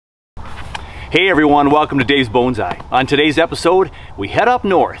Hey everyone, welcome to Dave's Bonsai. On today's episode, we head up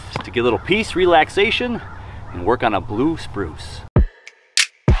north to get a little peace, relaxation, and work on a blue spruce.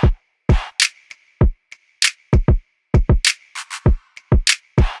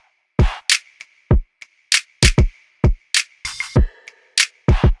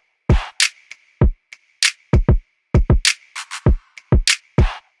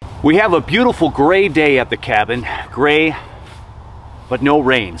 We have a beautiful gray day at the cabin. Gray, but no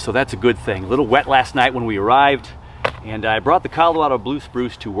rain, so that's a good thing. A little wet last night when we arrived, and I brought the Colorado Blue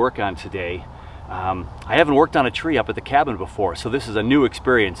Spruce to work on today. I haven't worked on a tree up at the cabin before, so this is a new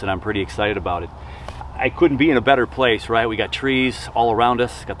experience and I'm pretty excited about it. I couldn't be in a better place, right? We got trees all around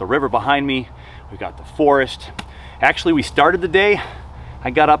us, got the river behind me, we got the forest. Actually, we started the day, I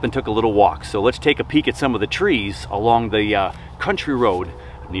got up and took a little walk, so let's take a peek at some of the trees along the country road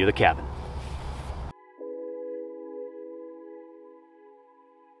near the cabin.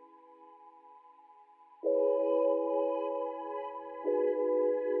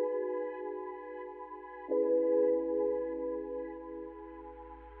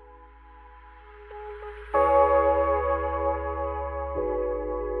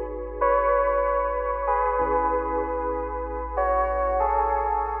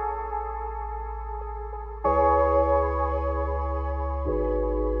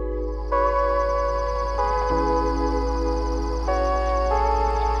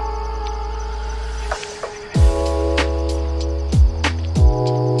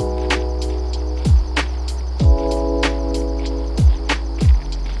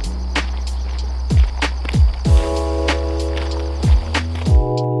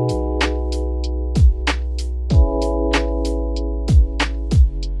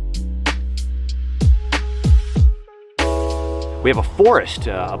 We have a forest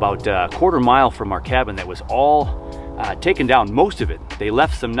about a quarter mile from our cabin that was all taken down, most of it. They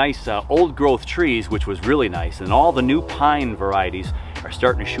left some nice old growth trees, which was really nice, and all the new pine varieties are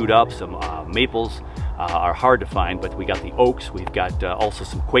starting to shoot up. Some maples are hard to find, but we got the oaks, we've got also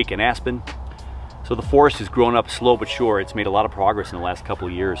some quake and aspen. So the forest has grown up slow but sure. It's made a lot of progress in the last couple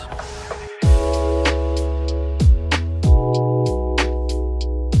of years.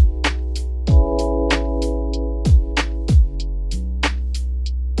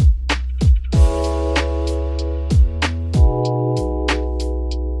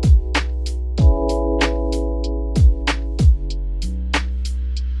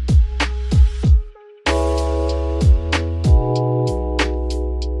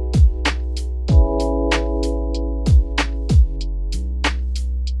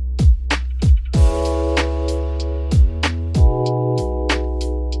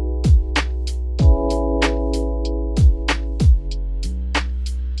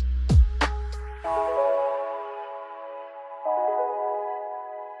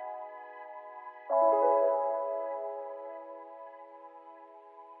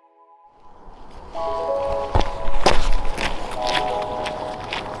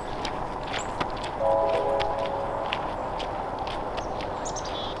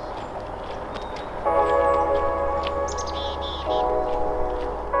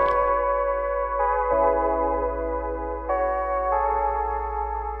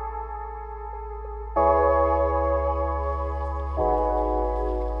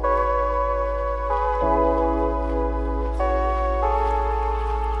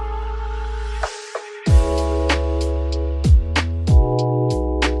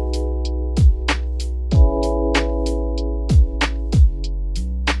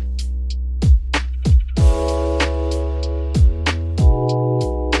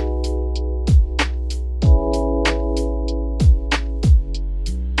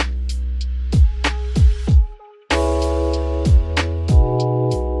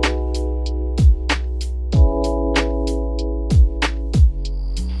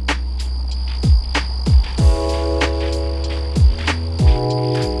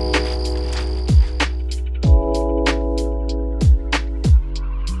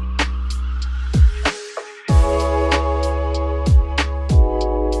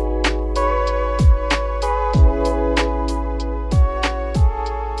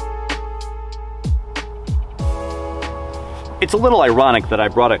 It's a little ironic that I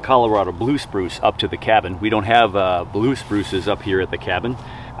brought a Colorado Blue Spruce up to the cabin. We don't have blue spruces up here at the cabin.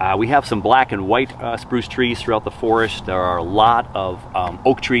 We have some black and white spruce trees throughout the forest. There are a lot of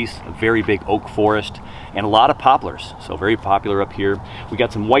oak trees, a very big oak forest, and a lot of poplars, so very popular up here. We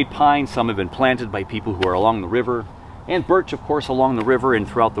got some white pine, some have been planted by people who are along the river, and birch, of course, along the river and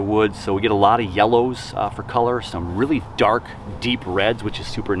throughout the woods. So we get a lot of yellows for color, some really dark, deep reds, which is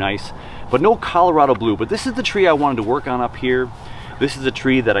super nice, but no Colorado blue. But this is the tree I wanted to work on up here. This is a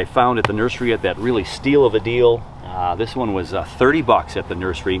tree that I found at the nursery at that really steal of a deal. This one was 30 bucks at the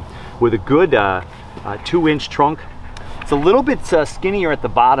nursery with a good 2-inch trunk. It's a little bit skinnier at the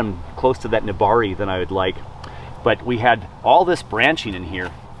bottom, close to that Nibari than I would like. But we had all this branching in here,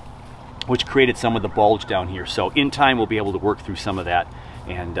 which created some of the bulge down here. So in time, we'll be able to work through some of that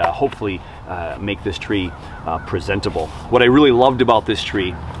and hopefully make this tree presentable. What I really loved about this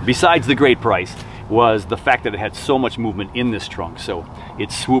tree, besides the great price, was the fact that it had so much movement in this trunk. So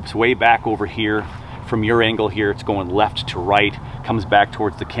it swoops way back over here. From your angle here, it's going left to right, comes back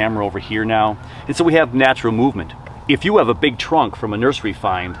towards the camera over here now. And so we have natural movement. If you have a big trunk from a nursery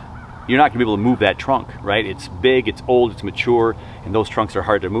find, you're not gonna be able to move that trunk, right? It's big, it's old, it's mature, and those trunks are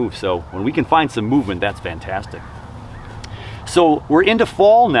hard to move. So when we can find some movement, that's fantastic. So we're into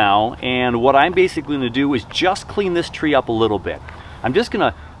fall now, and what I'm basically gonna do is just clean this tree up a little bit. I'm just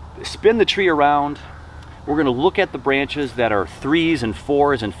gonna spin the tree around. We're gonna look at the branches that are 3s and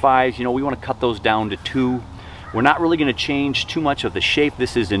 4s and 5s. You know, we wanna cut those down to 2. We're not really gonna change too much of the shape.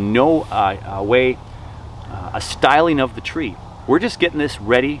 This is in no way a styling of the tree. We're just getting this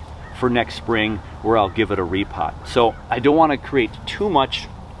ready for next spring, where I'll give it a repot. So I don't wanna create too much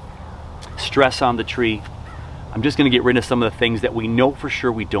stress on the tree. I'm just gonna get rid of some of the things that we know for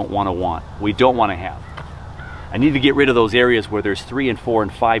sure we don't wanna have. I need to get rid of those areas where there's 3 and 4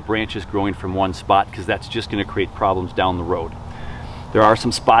 and 5 branches growing from one spot, because that's just going to create problems down the road. There are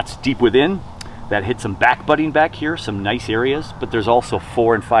some spots deep within that hit some back budding back here, some nice areas, but there's also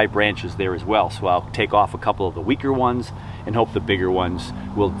 4 and 5 branches there as well. So I'll take off a couple of the weaker ones and hope the bigger ones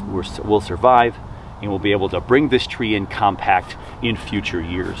will survive, and we'll be able to bring this tree in compact in future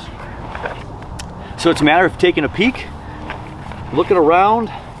years. So it's a matter of taking a peek, looking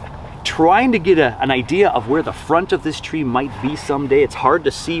around, trying to get an idea of where the front of this tree might be someday. It's hard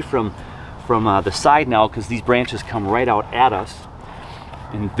to see from the side now because these branches come right out at us.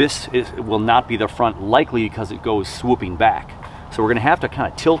 And this will not be the front, likely because it goes swooping back. So we're gonna have to kind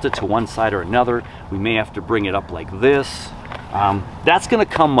of tilt it to one side or another. We may have to bring it up like this. That's gonna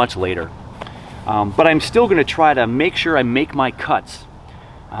come much later. But I'm still gonna try to make sure I make my cuts,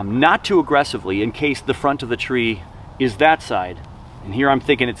 not too aggressively, in case the front of the tree is that side. And here I'm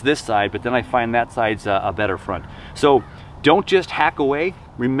thinking it's this side, but then I find that side's a better front. So don't just hack away.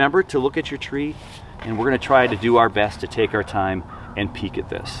 Remember to look at your tree, and we're gonna try to do our best to take our time and peek at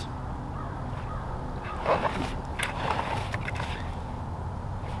this.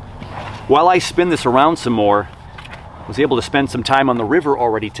 While I spin this around some more, I was able to spend some time on the river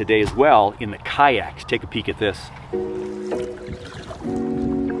already today as well in the kayak. Take a peek at this.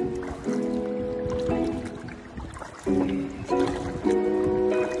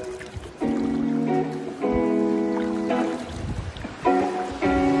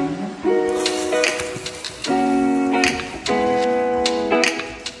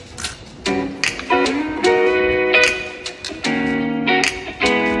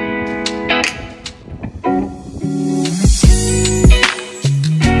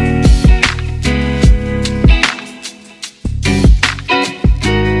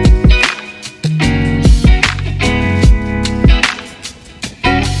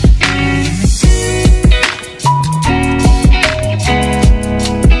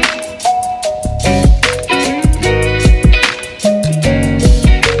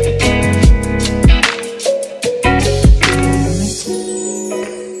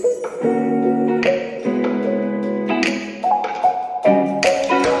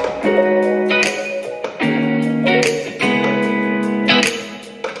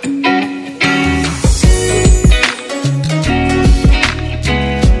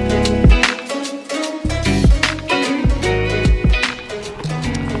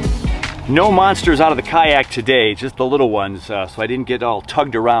 No monsters out of the kayak today, just the little ones, so I didn't get all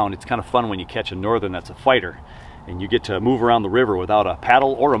tugged around. It's kind of fun when you catch a northern that's a fighter and you get to move around the river without a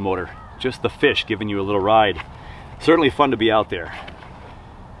paddle or a motor, just the fish giving you a little ride. Certainly fun to be out there.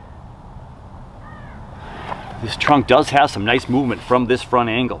 This trunk does have some nice movement from this front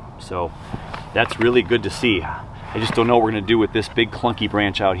angle, so that's really good to see. I just don't know what we're going to do with this big clunky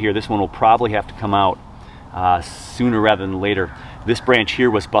branch out here. This one will probably have to come out sooner rather than later. This branch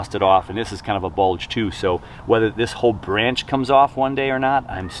here was busted off, and this is kind of a bulge too, so whether this whole branch comes off one day or not,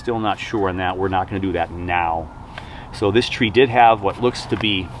 I'm still not sure on that. We're not going to do that now. So this tree did have what looks to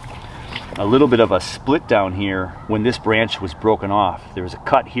be a little bit of a split down here when this branch was broken off. There was a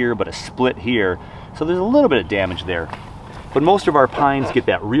cut here but a split here, so there's a little bit of damage there. But most of our pines get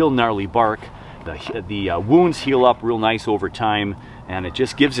that real gnarly bark. The wounds heal up real nice over time, and it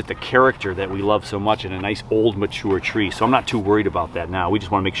just gives it the character that we love so much in a nice old mature tree. So I'm not too worried about that now. We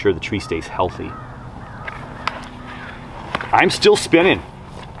just want to make sure the tree stays healthy. I'm still spinning.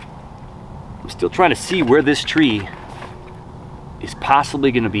 I'm still trying to see where this tree is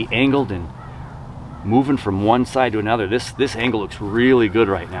possibly going to be angled and moving from one side to another. This angle looks really good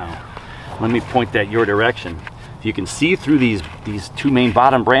right now. Let me point that your direction. If you can see through these two main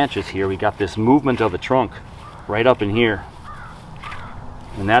bottom branches here, we got this movement of the trunk right up in here.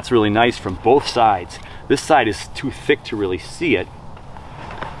 And that's really nice from both sides. This side is too thick to really see it.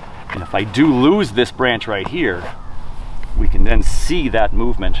 And if I do lose this branch right here, we can then see that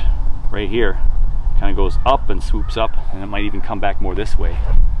movement right here. Kind of goes up and swoops up, and it might even come back more this way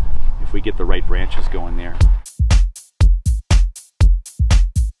if we get the right branches going there.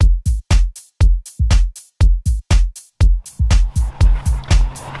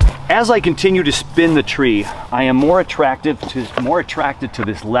 As I continue to spin the tree, I am more attracted to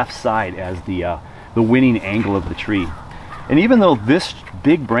this left side as the winning angle of the tree. And even though this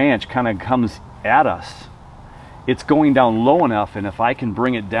big branch kind of comes at us, it's going down low enough, and if I can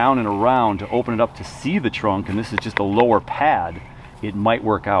bring it down and around to open it up to see the trunk, and this is just a lower pad, it might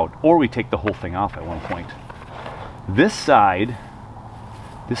work out. Or we take the whole thing off at one point. This side,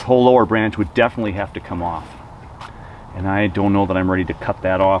 this whole lower branch would definitely have to come off. And I don't know that I'm ready to cut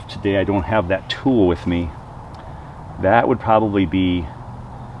that off today. I don't have that tool with me. That would probably be,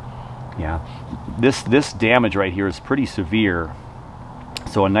 yeah, this damage right here is pretty severe.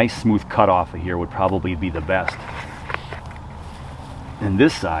 So a nice smooth cut off of here would probably be the best. And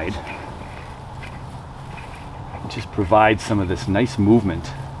this side just provides some of this nice movement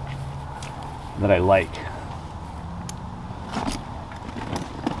that I like.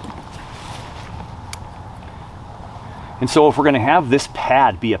 And so if we're going to have this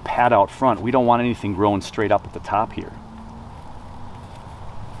pad be a pad out front, we don't want anything growing straight up at the top here.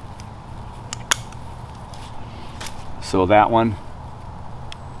 So that one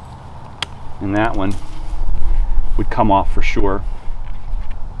and that one would come off for sure,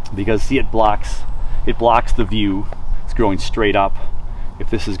 because see, it blocks the view. It's growing straight up.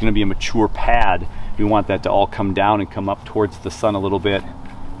 If this is going to be a mature pad, we want that to all come down and come up towards the sun a little bit,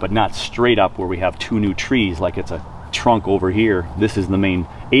 but not straight up where we have two new trees like it's a trunk over here. This is the main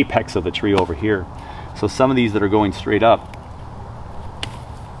apex of the tree over here. So some of these that are going straight up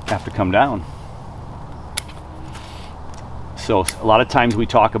have to come down. So a lot of times we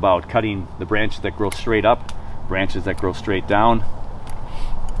talk about cutting the branches that grow straight up, branches that grow straight down,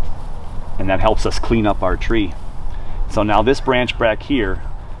 and that helps us clean up our tree. So now this branch back here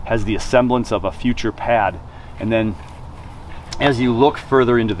has the semblance of a future pad, and then as you look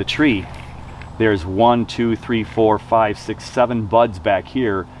further into the tree, there's 1, 2, 3, 4, 5, 6, 7 buds back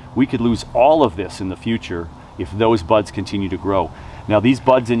here. We could lose all of this in the future if those buds continue to grow. Now these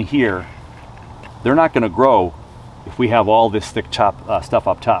buds in here, they're not going to grow if we have all this thick stuff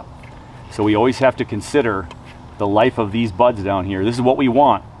up top. So we always have to consider the life of these buds down here. This is what we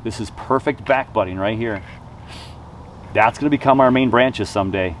want. This is perfect back budding right here. That's going to become our main branches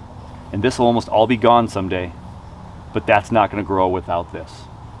someday, and this will almost all be gone someday, but that's not going to grow without this,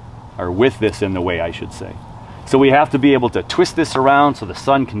 or with this in the way, I should say. So we have to be able to twist this around so the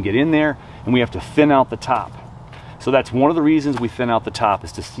sun can get in there, and we have to thin out the top. So that's one of the reasons we thin out the top,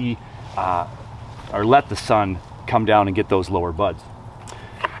 is to see or let the sun come down and get those lower buds.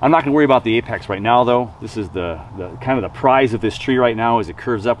 I'm not going to worry about the apex right now though. This is the kind of the prize of this tree right now. As it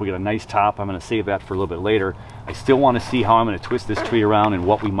curves up, we get a nice top. I'm going to save that for a little bit later. I still want to see how I'm going to twist this tree around and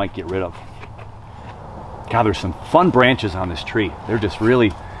what we might get rid of. God, there's some fun branches on this tree. They're just really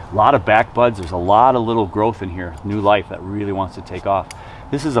a lot of back buds. There's a lot of little growth in here, new life that really wants to take off.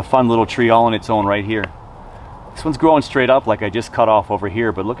 This is a fun little tree all on its own right here. This one's growing straight up like I just cut off over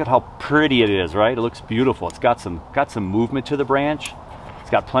here, but look at how pretty it is, right? It looks beautiful. It's got some movement to the branch. It's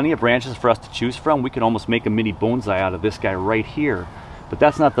got plenty of branches for us to choose from. We could almost make a mini bonsai out of this guy right here, but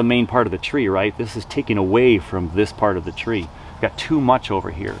that's not the main part of the tree, right? This is taking away from this part of the tree. We've got too much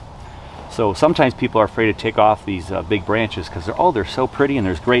over here. So sometimes people are afraid to take off these big branches because they're so pretty and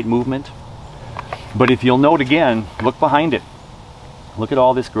there's great movement. But if you'll note again, look behind it. Look at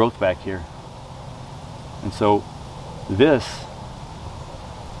all this growth back here. And so this,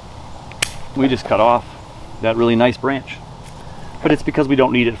 we just cut off that really nice branch. But it's because we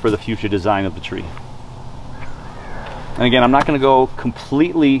don't need it for the future design of the tree. And again, I'm not going to go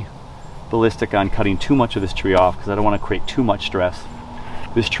completely ballistic on cutting too much of this tree off because I don't want to create too much stress.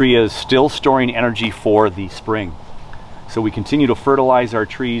 This tree is still storing energy for the spring. So we continue to fertilize our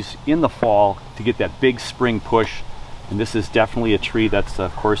trees in the fall to get that big spring push. And this is definitely a tree that's,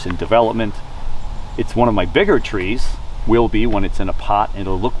 of course, in development. It's one of my bigger trees, will be when it's in a pot, and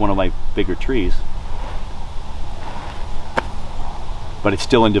it'll look one of my bigger trees. but it's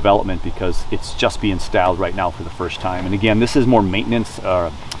still in development because it's just being styled right now for the first time. And again, this is more maintenance,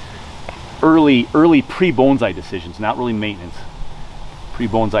 early pre-bonsai decisions, not really maintenance,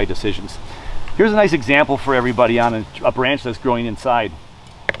 pre-bonsai decisions. Here's a nice example for everybody on a branch that's growing inside.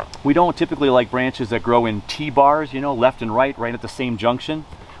 We don't typically like branches that grow in T-bars, you know, left and right at the same junction.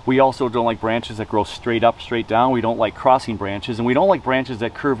 We also don't like branches that grow straight up, straight down. We don't like crossing branches, and we don't like branches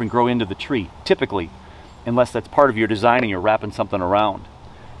that curve and grow into the tree, typically, unless that's part of your design and you're wrapping something around.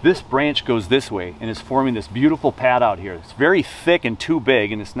 This branch goes this way and is forming this beautiful pad out here. It's very thick and too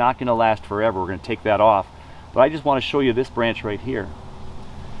big, and it's not going to last forever. We're going to take that off. But I just want to show you this branch right here.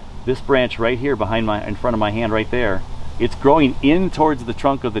 This branch right here in front of my hand right there. It's growing in towards the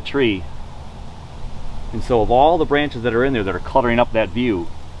trunk of the tree. And so of all the branches that are in there that are cluttering up that view,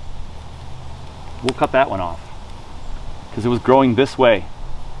 we'll cut that one off because it was growing this way.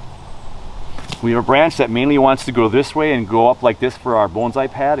 We have a branch that mainly wants to go this way and go up like this for our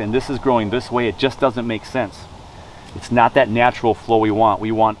bonsai pad, and this is growing this way. It just doesn't make sense. It's not that natural flow we want.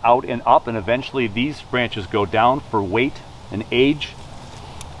 We want out and up, and eventually these branches go down for weight and age.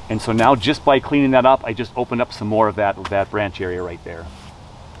 And so now just by cleaning that up, I just opened up some more of that branch area right there.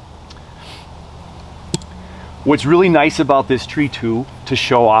 What's really nice about this tree too, to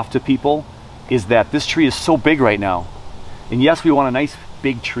show off to people, is that this tree is so big right now. And yes, we want a nice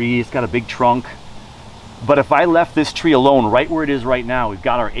big tree, it's got a big trunk. But if I left this tree alone right where it is right now, we've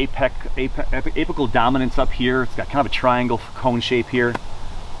got our apical dominance up here. It's got kind of a triangle cone shape here.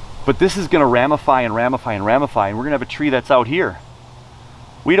 But this is going to ramify and ramify and ramify, and we're going to have a tree that's out here.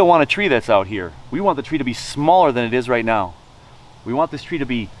 We don't want a tree that's out here. We want the tree to be smaller than it is right now. We want this tree to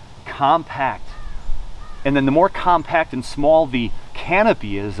be compact. And then the more compact and small the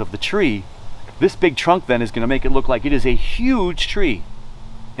canopy is of the tree, this big trunk then is going to make it look like it is a huge tree.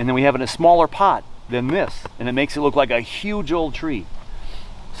 And then we have it in a smaller pot than this, and it makes it look like a huge old tree.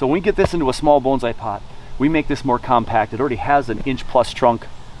 So when we get this into a small bonsai pot, we make this more compact. It already has an inch-plus trunk.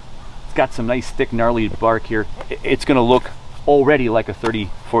 It's got some nice thick gnarly bark here. It's going to look already like a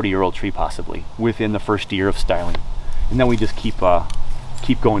 30-40-year-old tree possibly within the first year of styling. And then we just keep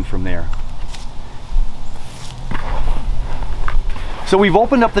going from there. So we've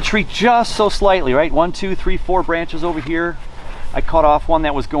opened up the tree just so slightly, right? 1, 2, 3, 4 branches over here. I cut off one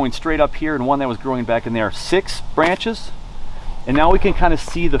that was going straight up here and one that was growing back in there. 6 branches. And now we can kind of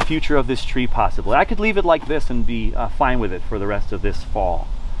see the future of this tree possibly. I could leave it like this and be fine with it for the rest of this fall.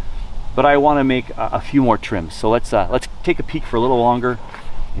 But I want to make a few more trims. So let's take a peek for a little longer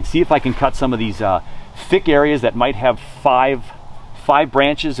and see if I can cut some of these thick areas that might have five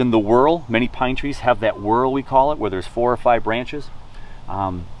branches in the whorl. Many pine trees have that whorl, we call it, where there's 4 or 5 branches.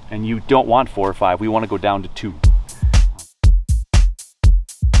 And you don't want 4 or 5. We want to go down to 2.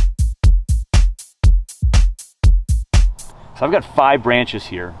 So I've got 5 branches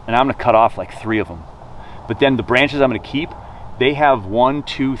here, and I'm going to cut off like 3 of them. But then the branches I'm going to keep, they have 1,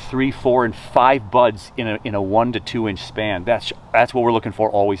 2, 3, 4, and 5 buds in a 1 to 2 inch span. That's what we're looking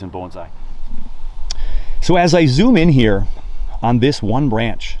for always in bonsai. So as I zoom in here on this one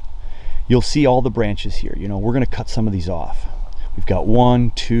branch, you'll see all the branches here. You know, we're going to cut some of these off. We've got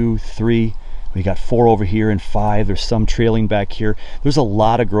 1, 2, 3. We got 4 over here and 5. There's some trailing back here. There's a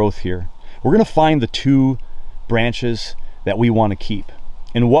lot of growth here. We're going to find the 2 branches that we want to keep.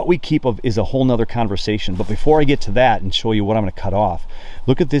 And what we keep of is a whole nother conversation. But before I get to that and show you what I'm going to cut off,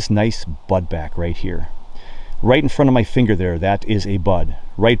 look at this nice bud back right here. Right in front of my finger there, that is a bud.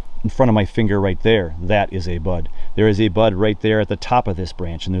 Right in front of my finger right there, that is a bud. There is a bud right there at the top of this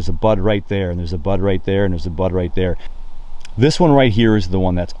branch, and there's a bud right there, and there's a bud right there, and there's a bud right there. This one right here is the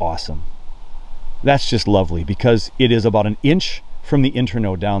one that's awesome. That's just lovely because it is about 1 inch from the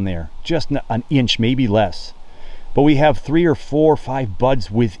internode down there. Just 1 inch, maybe less. But we have 3 or 4 or 5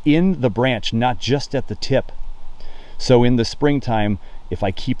 buds within the branch, not just at the tip. So in the springtime, if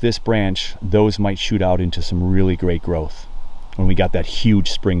I keep this branch, those might shoot out into some really great growth when we got that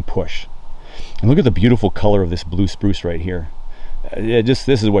huge spring push. And look at the beautiful color of this blue spruce right here. This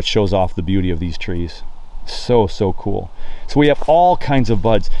is what shows off the beauty of these trees. So cool. So we have all kinds of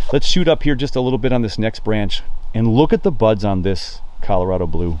buds. Let's shoot up here just a little bit on this next branch and look at the buds on this Colorado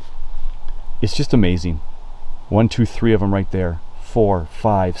blue. It's just amazing. 1, 2, 3 of them right there. 4,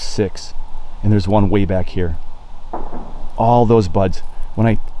 5, 6, and there's one way back here. All those buds. When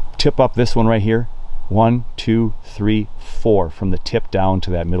I tip up this one right here, 1, 2, 3, 4 from the tip down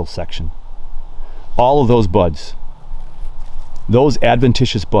to that middle section. All of those buds, those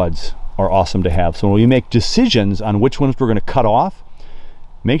adventitious buds, are awesome to have. So when we make decisions on which ones we're going to cut off,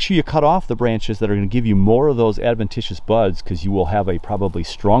 Make sure you cut off the branches that are going to give you more of those adventitious buds, because you will have a probably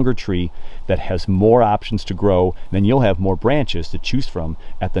stronger tree that has more options to grow. Then you'll have more branches to choose from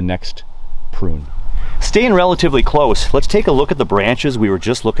at the next prune. Staying relatively close, let's take a look at the branches we were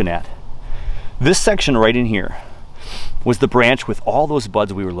just looking at. This section right in here was the branch with all those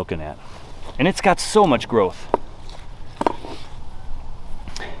buds we were looking at. And it's got so much growth.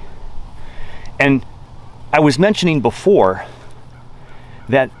 And I was mentioning before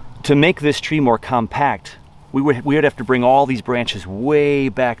that to make this tree more compact, we would have to bring all these branches way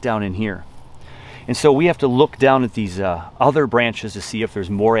back down in here. And so we have to look down at these other branches to see if there's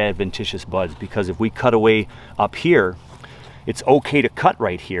more adventitious buds, because if we cut away up here, it's okay to cut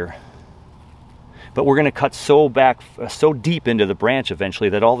right here. But we're going to cut so deep into the branch eventually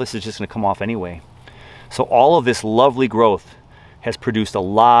that all this is just going to come off anyway. So all of this lovely growth has produced a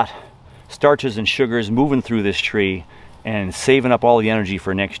lot, starches and sugars moving through this tree and saving up all the energy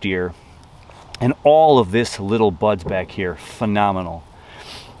for next year. And all of this little buds back here, phenomenal.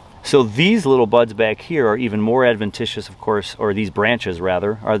 So these little buds back here are even more adventitious, of course, or these branches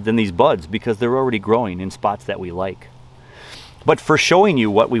rather, than these buds, because they're already growing in spots that we like. But for showing you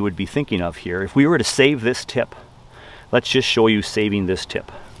what we would be thinking of here, if we were to save this tip, let's just show you saving this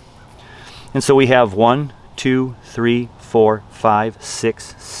tip. And so we have 1, 2, 3, 4, 5,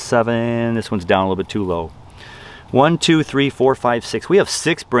 6, 7. This one's down a little bit too low. 1, 2, 3, 4, 5, 6. We have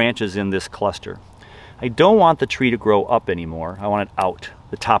 6 branches in this cluster. I don't want the tree to grow up anymore. I want it out.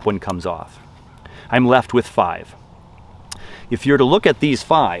 The top one comes off. I'm left with 5. If you're to look at these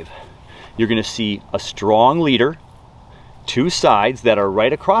 5, you're going to see a strong leader, 2 sides that are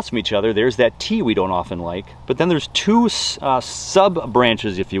right across from each other. There's that T we don't often like. But then there's 2 sub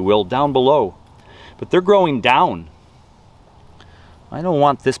branches, if you will, down below. But they're growing down. I don't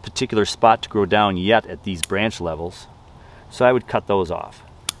want this particular spot to grow down yet at these branch levels, so I would cut those off.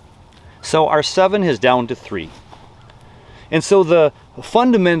 So our 7 is down to 3. And so the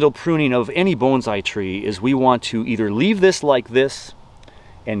fundamental pruning of any bonsai tree is we want to either leave this like this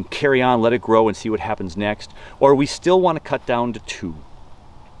and carry on, let it grow and see what happens next, or we still want to cut down to 2.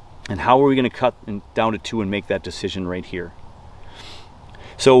 And how are we going to cut down to 2 and make that decision right here?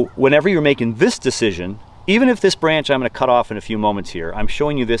 So whenever you're making this decision, even if this branch I'm going to cut off in a few moments here, I'm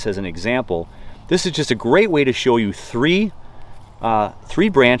showing you this as an example. This is just a great way to show you 3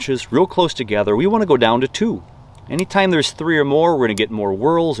 branches real close together. We want to go down to 2. Anytime there's 3 or more, we're going to get more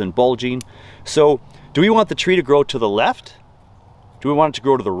whorls and bulging. So do we want the tree to grow to the left? Do we want it to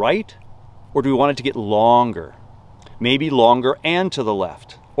grow to the right? Or do we want it to get longer? Maybe longer and to the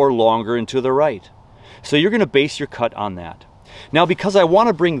left, or longer and to the right. So you're going to base your cut on that. Now, because I want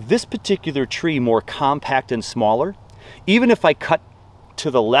to bring this particular tree more compact and smaller, even if I cut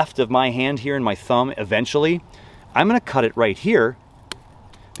to the left of my hand here and my thumb eventually, I'm going to cut it right here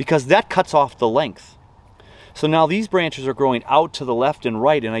because that cuts off the length. So now these branches are growing out to the left and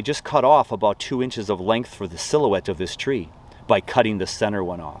right, and I just cut off about 2 inches of length for the silhouette of this tree by cutting the center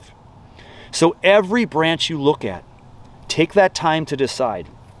one off. So every branch you look at, take that time to decide.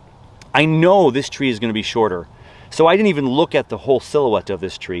 I know this tree is going to be shorter, so I didn't even look at the whole silhouette of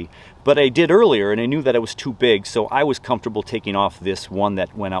this tree, but I did earlier and I knew that it was too big, so I was comfortable taking off this one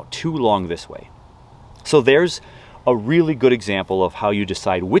that went out too long this way. So there's a really good example of how you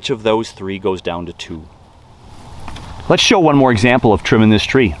decide which of those 3 goes down to 2. Let's show one more example of trimming this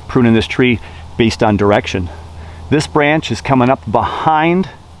tree, pruning this tree based on direction. This branch is coming up behind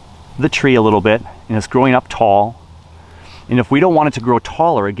the tree a little bit, and it's growing up tall. And if we don't want it to grow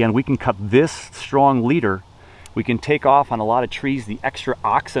taller, again, we can cut this strong leader. We can take off on a lot of trees the extra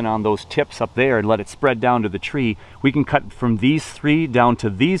oxen on those tips up there and let it spread down to the tree. We can cut from these 3 down to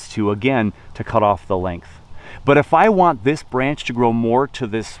these 2 again to cut off the length. But if I want this branch to grow more to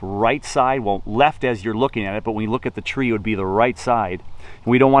this right side, well, left as you're looking at it, but when you look at the tree, it would be the right side,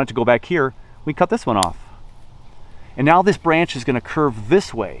 and we don't want it to go back here, we cut this one off. And now this branch is going to curve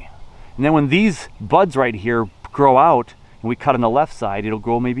this way. And then when these buds right here grow out, and we cut on the left side, it'll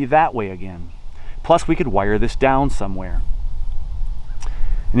grow maybe that way again. Plus, we could wire this down somewhere.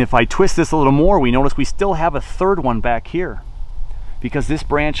 And if I twist this a little more, we notice we still have a 3rd one back here, because this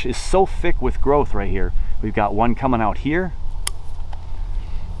branch is so thick with growth right here. We've got one coming out here.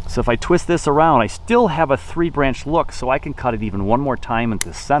 So if I twist this around, I still have a 3-branch look, so I can cut it even one more time into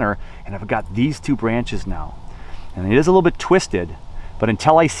the center, and I've got these 2 branches now. And it is a little bit twisted, but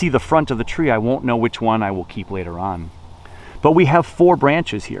until I see the front of the tree, I won't know which one I will keep later on. But we have 4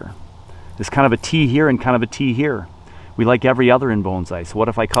 branches here. There's kind of a T here and kind of a T here. We like every other in bonsai. So what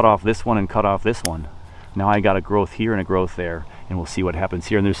if I cut off this one and cut off this one? Now I got a growth here and a growth there, and we'll see what happens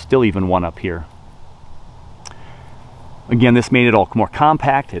here. And there's still even one up here. Again, this made it all more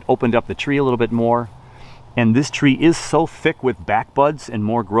compact. It opened up the tree a little bit more. And this tree is so thick with back buds and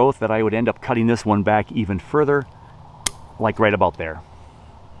more growth that I would end up cutting this one back even further, like right about there.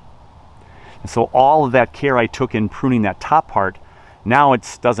 And so all of that care I took in pruning that top part, now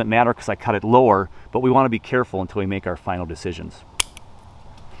it doesn't matter because I cut it lower, but we want to be careful until we make our final decisions.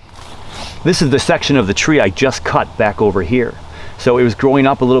 This is the section of the tree I just cut back over here. So it was growing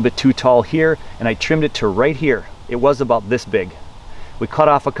up a little bit too tall here, and I trimmed it to right here. It was about this big. We cut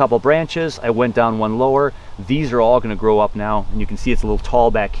off a couple branches, I went down one lower. These are all going to grow up now, and you can see it's a little tall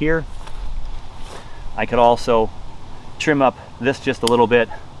back here. I could also trim up this just a little bit.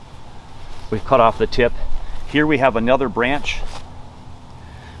 We've cut off the tip. Here we have another branch.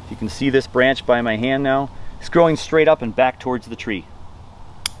 You can see this branch by my hand now. It's growing straight up and back towards the tree.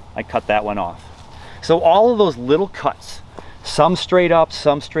 I cut that one off. So all of those little cuts, some straight up,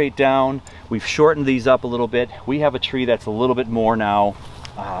 some straight down. We've shortened these up a little bit. We have a tree that's a little bit more now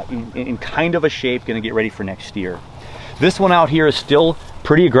in kind of a shape, gonna get ready for next year. This one out here is still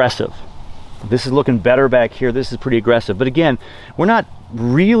pretty aggressive. This is looking better back here. This is pretty aggressive. But again, we're not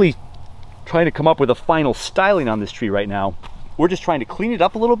really trying to come up with a final styling on this tree right now. We're just trying to clean it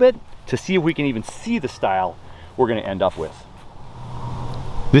up a little bit to see if we can even see the style we're gonna end up with.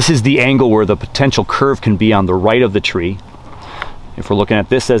 This is the angle where the potential curve can be on the right of the tree. If we're looking at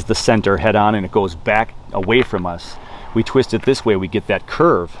this as the center head on and it goes back away from us, we twist it this way, we get that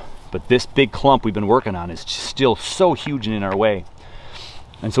curve. But this big clump we've been working on is still so huge and in our way.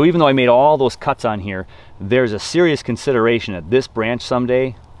 And so even though I made all those cuts on here, there's a serious consideration that this branch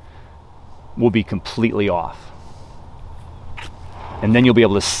someday will be completely off. And then you'll be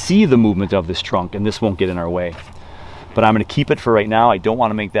able to see the movement of this trunk and this won't get in our way. But I'm going to keep it for right now. I don't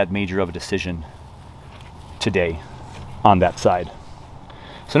want to make that major of a decision today on that side.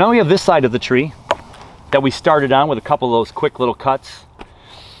 So now we have this side of the tree that we started on with a couple of those quick little cuts.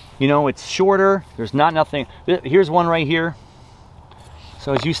 You know, it's shorter. There's nothing. Here's one right here.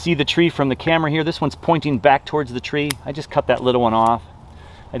 So as you see the tree from the camera here, this one's pointing back towards the tree. I just cut that little one off.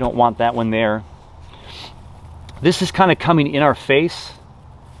 I don't want that one there. This is kind of coming in our face.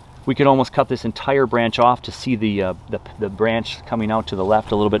 We could almost cut this entire branch off to see the branch coming out to the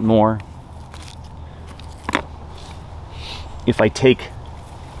left a little bit more. If I take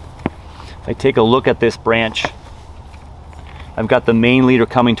a look at this branch, I've got the main leader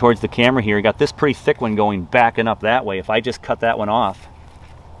coming towards the camera here. I got this pretty thick one going back and up that way. If I just cut that one off,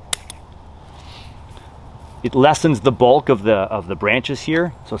 it lessens the bulk of the branches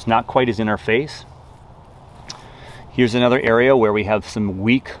here, so it's not quite as in our face. Here's another area where we have some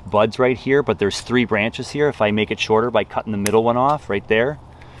weak buds right here, but there's 3 branches here. If I make it shorter by cutting the middle one off right there,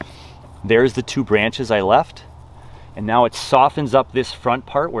 there's the 2 branches I left. And now it softens up this front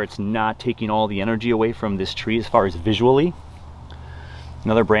part where it's not taking all the energy away from this tree as far as visually.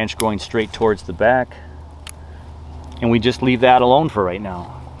 Another branch going straight towards the back. And we just leave that alone for right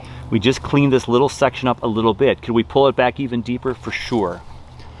now. We just cleaned this little section up a little bit. Could we pull it back even deeper? For sure.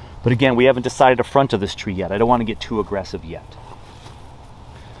 But again, we haven't decided the front of this tree yet. I don't want to get too aggressive yet.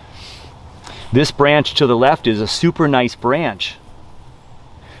 This branch to the left is a super nice branch,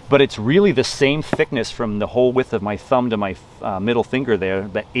 but it's really the same thickness from the whole width of my thumb to my middle finger there,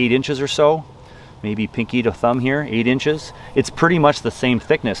 about 8 inches or so, maybe pinky to thumb here, 8 inches. It's pretty much the same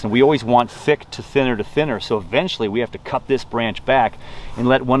thickness, and we always want thick to thinner, so eventually we have to cut this branch back and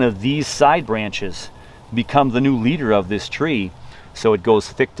let one of these side branches become the new leader of this tree. So it goes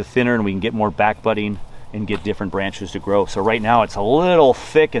thick to thinner and we can get more back budding and get different branches to grow. So right now it's a little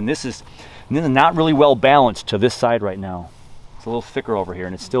thick, and this is not really well balanced to this side right now. It's a little thicker over here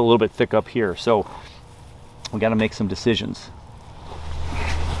and it's still a little bit thick up here. So we got to make some decisions.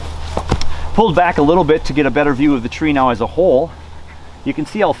 Pulled back a little bit to get a better view of the tree now as a whole. You can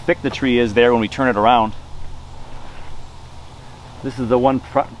see how thick the tree is there when we turn it around. This is the one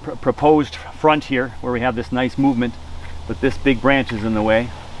proposed front here where we have this nice movement, but this big branch is in the way.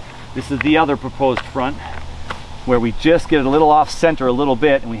 This is the other proposed front where we just get it a little off center a little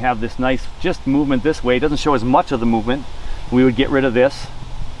bit, and we have this nice just movement this way. It doesn't show as much of the movement. We would get rid of this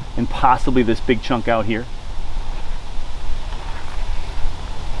and possibly this big chunk out here.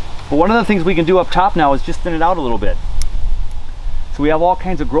 But one of the things we can do up top now is just thin it out a little bit. So we have all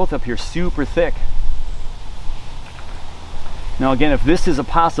kinds of growth up here, super thick. Now again, if this is a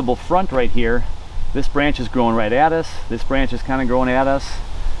possible front right here, this branch is growing right at us. This branch is kind of growing at us.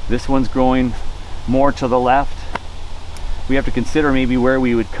 This one's growing more to the left. We have to consider maybe where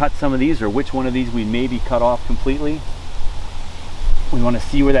we would cut some of these, or which one of these we maybe cut off completely. We want to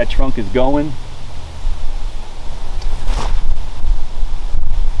see where that trunk is going.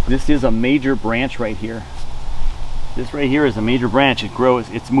 This is a major branch right here. This right here is a major branch. It grows,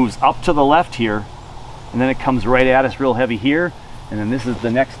 it moves up to the left here, and then it comes right at us real heavy here, and then this is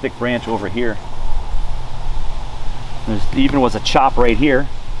the next thick branch over here. There's even was a chop right here,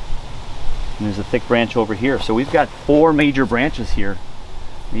 and there's a thick branch over here. So we've got 4 major branches here,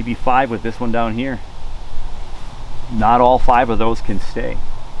 maybe 5 with this one down here. Not all 5 of those can stay.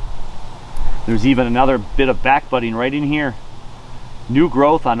 There's even another bit of back budding right in here. New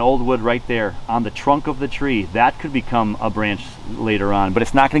growth on old wood right there on the trunk of the tree. That could become a branch later on, but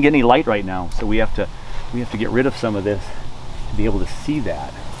it's not going to get any light right now, so we have to get rid of some of this to be able to see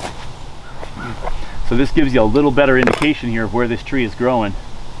that. So this gives you a little better indication here of where this tree is growing.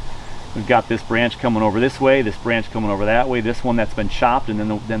 We've got this branch coming over this way, this branch coming over that way, this one that's been chopped, and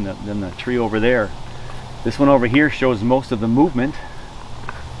then the tree over there. This one over here shows most of the movement.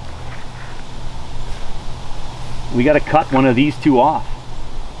 We got to cut one of these 2 off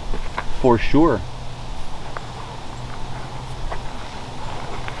for sure.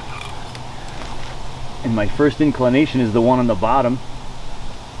 And my first inclination is the one on the bottom,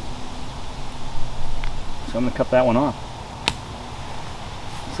 so I'm going to cut that one off.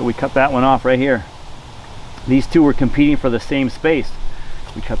 So we cut that one off right here. These 2 were competing for the same space.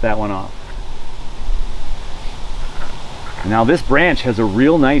 We cut that one off. Now this branch has a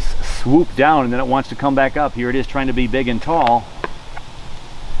real nice swoop down, and then it wants to come back up. Here it is trying to be big and tall.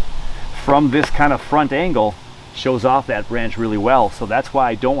 From this kind of front angle, shows off that branch really well. So that's why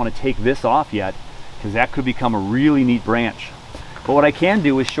I don't want to take this off yet, because that could become a really neat branch. But what I can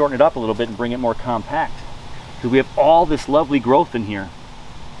do is shorten it up a little bit and bring it more compact, because we have all this lovely growth in here.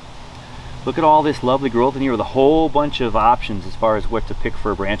 Look at all this lovely growth in here with a whole bunch of options as far as what to pick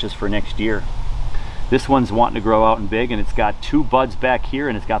for branches for next year. This one's wanting to grow out and big, and it's got 2 buds back here,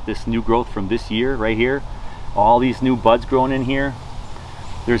 and it's got this new growth from this year right here. All these new buds growing in here.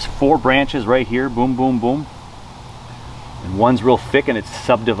 There's 4 branches right here, boom, boom, boom. And one's real thick and it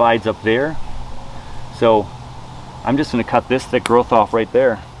subdivides up there. So I'm just going to cut this thick growth off right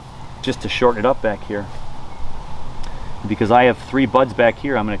there, just to shorten it up back here. Because I have 3 buds back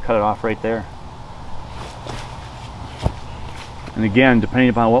here, I'm going to cut it off right there. And again, depending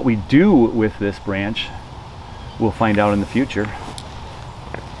upon what we do with this branch, we'll find out in the future.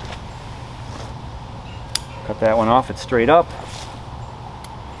 Cut that one off, it's straight up.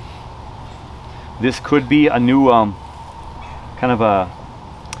 This could be a new kind of a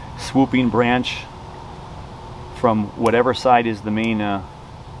swooping branch from whatever side is the main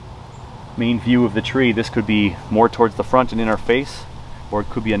view of the tree. This could be more towards the front and in our face, or it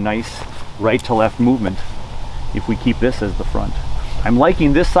could be a nice right to left movement if we keep this as the front. I'm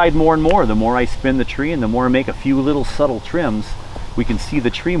liking this side more and more. The more I spin the tree and the more I make a few little subtle trims, we can see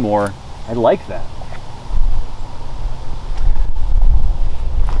the tree more. I like that.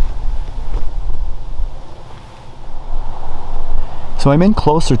 So I'm in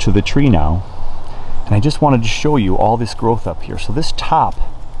closer to the tree now, and I just wanted to show you all this growth up here. So this top,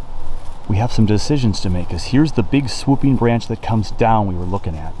 we have some decisions to make, because here's the big swooping branch that comes down we were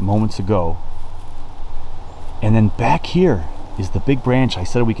looking at moments ago. And then back here is the big branch I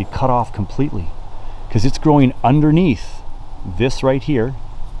said we could cut off completely, because it's growing underneath this right here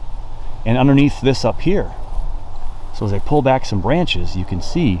and underneath this up here. So as I pull back some branches, you can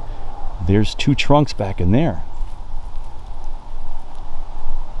see there's 2 trunks back in there.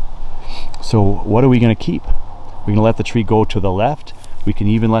 So what are we going to keep? We're going to let the tree go to the left. We can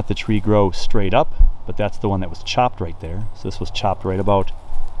even let the tree grow straight up, but that's the one that was chopped right there. So this was chopped right about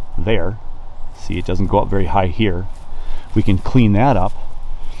there. See, it doesn't go up very high here. We can clean that up.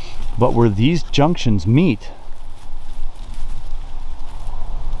 But where these junctions meet,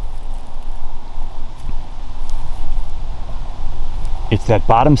 it's that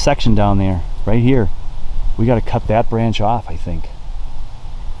bottom section down there, right here. We got to cut that branch off, I think.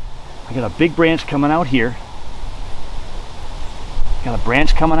 I got a big branch coming out here. Got a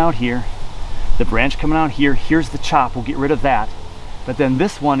branch coming out here. The branch coming out here. Here's the chop. We'll get rid of that. But then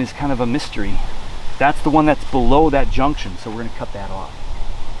this one is kind of a mystery. That's the one that's below that junction, so we're going to cut that off.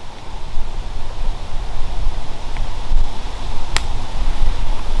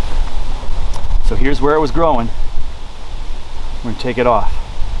 So here's where it was growing. We're going to take it off.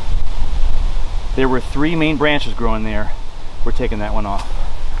 There were 3 main branches growing there. We're taking that one off.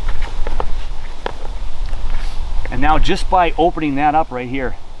 And now just by opening that up right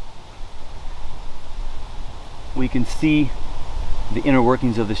here, we can see the inner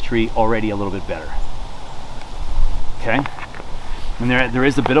workings of this tree already a little bit better. Okay? And there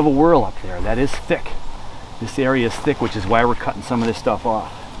is a bit of a whirl up there. That is thick. This area is thick, which is why we're cutting some of this stuff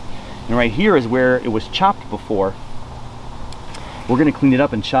off. And right here is where it was chopped before. We're going to clean it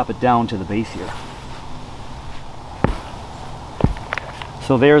up and chop it down to the base here.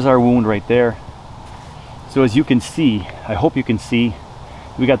 So there's our wound right there. So as you can see, I hope you can see,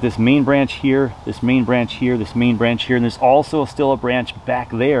 we got this main branch here, this main branch here, this main branch here, and there's also still a branch back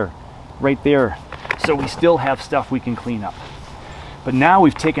there, right there. So we still have stuff we can clean up. But now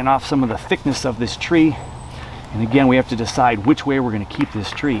we've taken off some of the thickness of this tree, and again we have to decide which way we're going to keep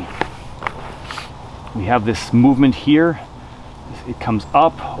this tree. We have this movement here. It comes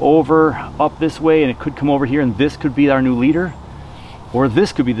up, over, up this way, and it could come over here, and this could be our new leader, or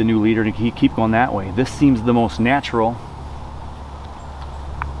this could be the new leader to keep going that way. This seems the most natural.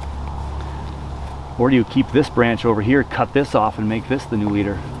 Or do you keep this branch over here, cut this off, and make this the new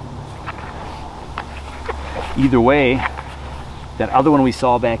leader? Either way, that other one we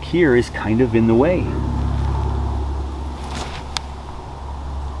saw back here is kind of in the way.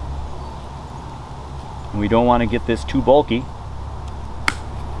 And we don't want to get this too bulky,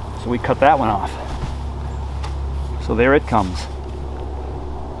 so we cut that one off. So there it comes.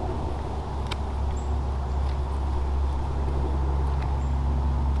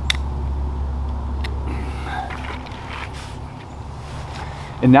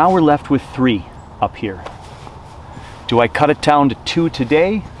 And now we're left with 3 up here. Do I cut it down to 2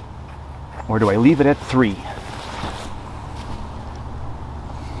 today, or do I leave it at 3?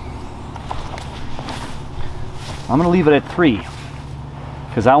 I'm going to leave it at 3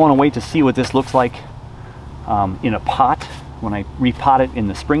 because I want to wait to see what this looks like in a pot. When I repot it in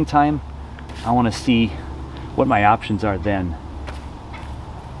the springtime, I want to see what my options are then.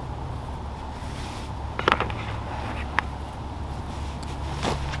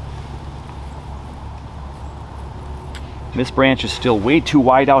 This branch is still way too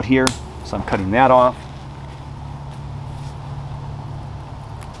wide out here, so I'm cutting that off.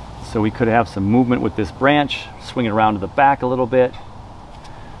 So we could have some movement with this branch, swing it around to the back a little bit,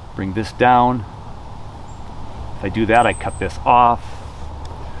 bring this down. If I do that, I cut this off.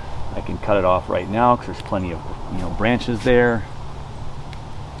 I can cut it off right now because there's plenty of branches there.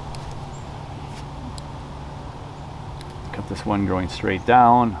 Cut this one growing straight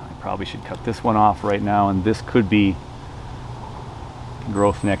down. I probably should cut this one off right now, and this could be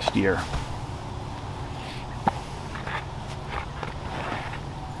growth next year.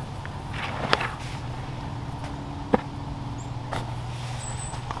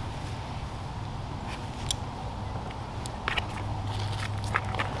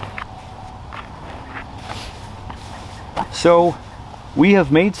 So we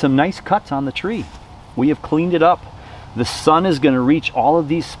have made some nice cuts on the tree. We have cleaned it up. The sun is going to reach all of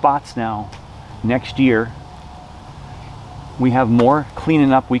these spots now next year. We have more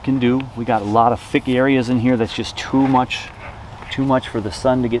cleaning up we can do. We got a lot of thick areas in here that's just too much for the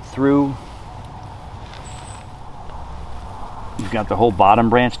sun to get through. You've got the whole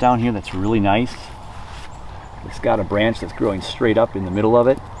bottom branch down here that's really nice. It's got a branch that's growing straight up in the middle of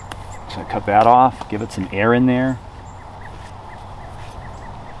it. So I cut that off, give it some air in there.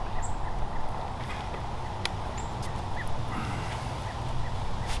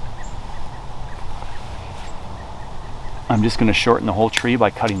 I'm just going to shorten the whole tree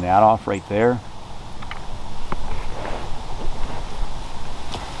by cutting that off right there.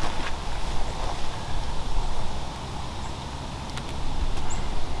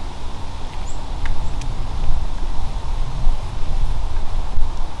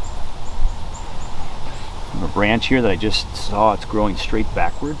 I have a branch here that I just saw, it's growing straight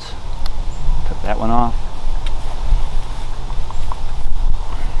backwards. Cut that one off.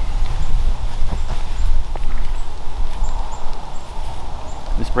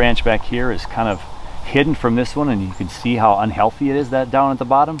 This branch back here is kind of hidden from this one, and you can see how unhealthy it is, that down at the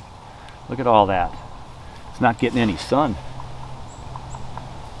bottom. Look at all that. It's not getting any sun.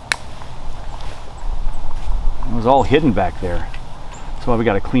 It was all hidden back there. That's why we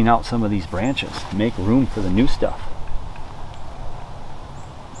got to clean out some of these branches, make room for the new stuff.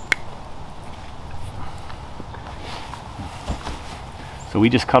 So we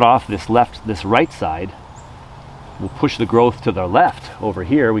just cut off this right side. We'll push the growth to the left over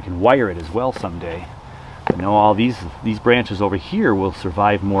here. We can wire it as well someday. But now all these branches over here will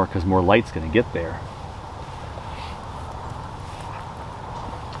survive more because more light's going to get there.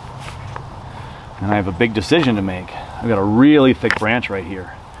 And I have a big decision to make. I've got a really thick branch right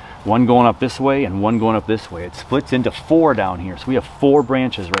here. One going up this way and one going up this way. It splits into 4 down here. So we have 4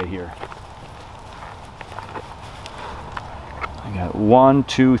 branches right here. I got 1,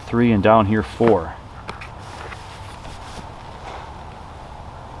 2, 3, and down here 4.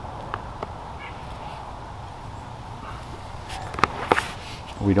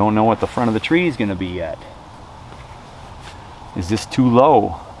 We don't know what the front of the tree is going to be yet. Is this too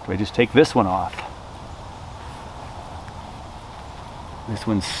low? Do I just take this one off? This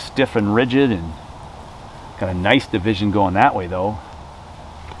one's stiff and rigid and got a nice division going that way though.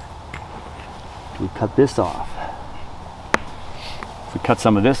 We cut this off. If we cut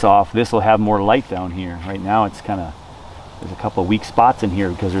some of this off, this will have more light down here. Right now it's kind of, there's a couple of weak spots in here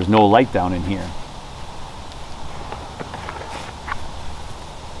because there's no light down in here.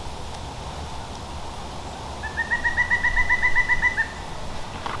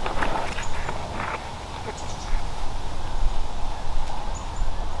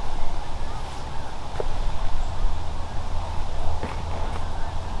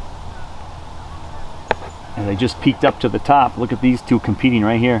 And they just peeked up to the top. Look at these two competing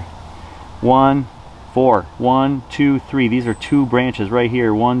right here. 1, 4, 1, 2, 3. These are two branches right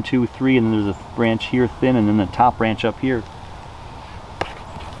here. 1, 2, 3, and then there's a branch here thin, and then the top branch up here.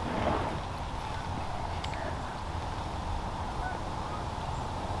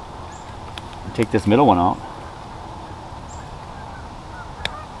 Take this middle one out.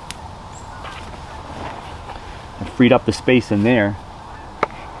 I freed up the space in there.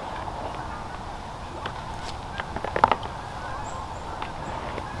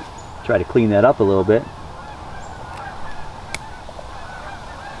 Try to clean that up a little bit.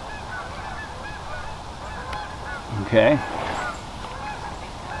 Okay.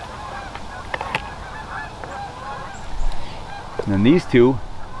 And then these two,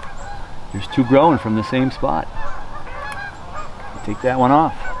 there's two growing from the same spot. Take that one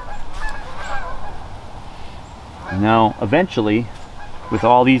off. Now, eventually, with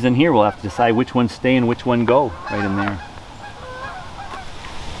all these in here, we'll have to decide which ones stay and which one go right in there.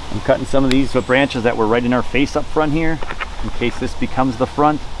 I'm cutting some of these branches that were right in our face up front here, in case this becomes the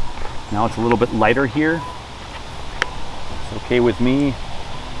front. Now it's a little bit lighter here. It's okay with me.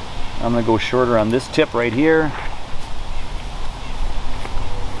 I'm gonna go shorter on this tip right here.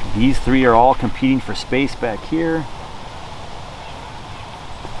 These three are all competing for space back here.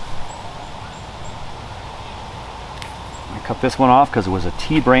 I cut this one off because it was a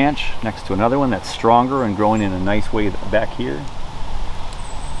T branch next to another one that's stronger and growing in a nice way back here.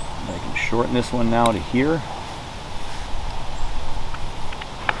 I can shorten this one now to here.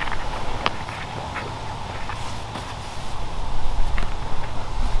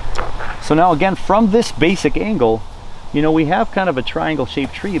 So now again, from this basic angle, you know, we have kind of a triangle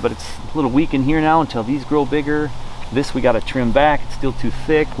shaped tree, but it's a little weak in here now until these grow bigger. This we got to trim back, it's still too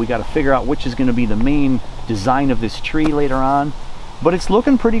thick. We got to figure out which is going to be the main design of this tree later on. But it's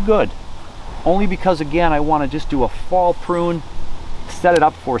looking pretty good. Only because again, I want to just do a fall prune, set it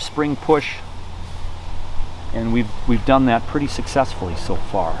up for a spring push, and we've done that pretty successfully so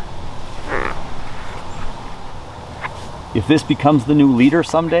far. If this becomes the new leader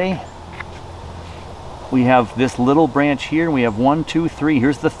someday, we have this little branch here, and we have 1, 2, 3.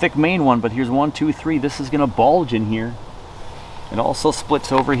 Here's the thick main one, but here's 1, 2, 3. This is going to bulge in here. It also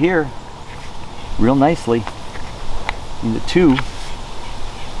splits over here real nicely into two.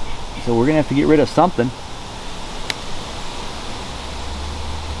 So we're going to have to get rid of something.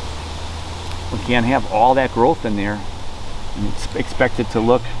 We can't have all that growth in there and expect it to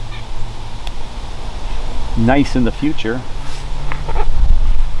look nice in the future.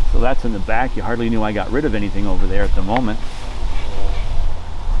 So that's in the back. You hardly knew I got rid of anything over there at the moment.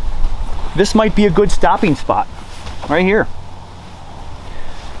 This might be a good stopping spot right here.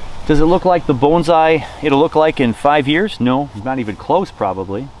 Does it look like the bonsai it'll look like in 5 years? No, not even close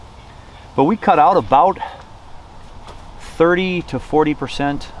probably. But we cut out about 30 to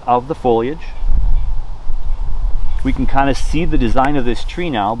 40% of the foliage. We can kind of see the design of this tree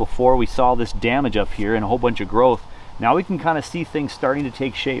now. Before we saw this damage up here and a whole bunch of growth. Now we can kind of see things starting to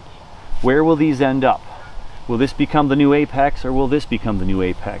take shape. Where will these end up? Will this become the new apex, or will this become the new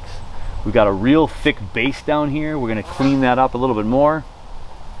apex? We've got a real thick base down here. We're going to clean that up a little bit more.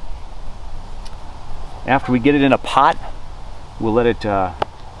 After we get it in a pot, we'll let it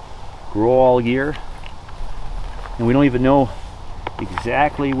grow all year. And we don't even know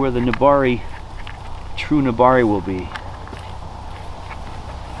exactly where the Nabari, true Nabari, will be.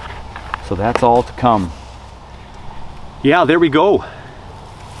 So that's all to come. Yeah, there we go.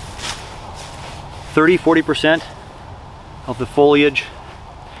 30–40% of the foliage.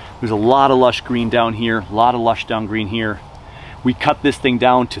 There's a lot of lush green down here, a lot of lush down green here. We cut this thing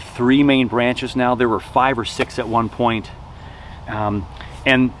down to 3 main branches now. There were 5 or 6 at one point.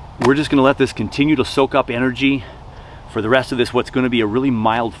 And we're just gonna let this continue to soak up energy for the rest of this, what's gonna be a really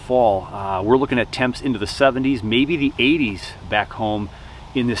mild fall. We're looking at temps into the 70s, maybe the 80s back home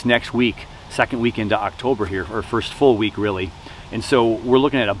in this next week. Second week into October here, or first full week really. And so we're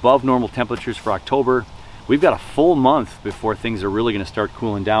looking at above normal temperatures for October. We've got a full month before things are really going to start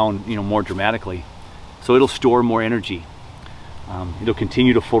cooling down, you know, more dramatically. So it'll store more energy. It'll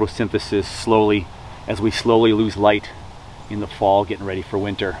continue to photosynthesis slowly as we slowly lose light in the fall, getting ready for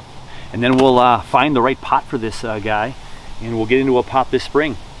winter. And then we'll find the right pot for this guy, and we'll get into a pot this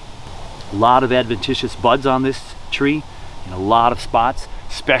spring. A lot of adventitious buds on this tree in a lot of spots,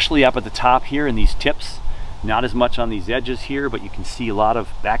 especially up at the top here in these tips. Not as much on these edges here, but you can see a lot of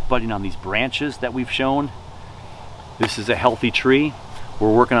back budding on these branches that we've shown. This is a healthy tree.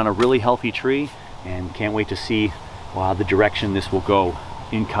 We're working on a really healthy tree and can't wait to see the direction this will go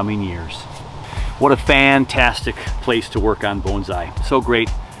in coming years. What a fantastic place to work on bonsai. So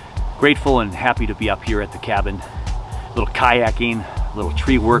grateful and happy to be up here at the cabin. A little kayaking, a little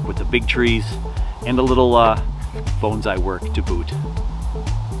tree work with the big trees, and a little bonsai work to boot.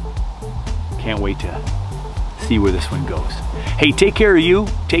 Can't wait to see where this one goes. Hey, take care of you,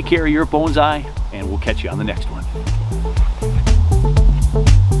 take care of your bonsai, and we'll catch you on the next one.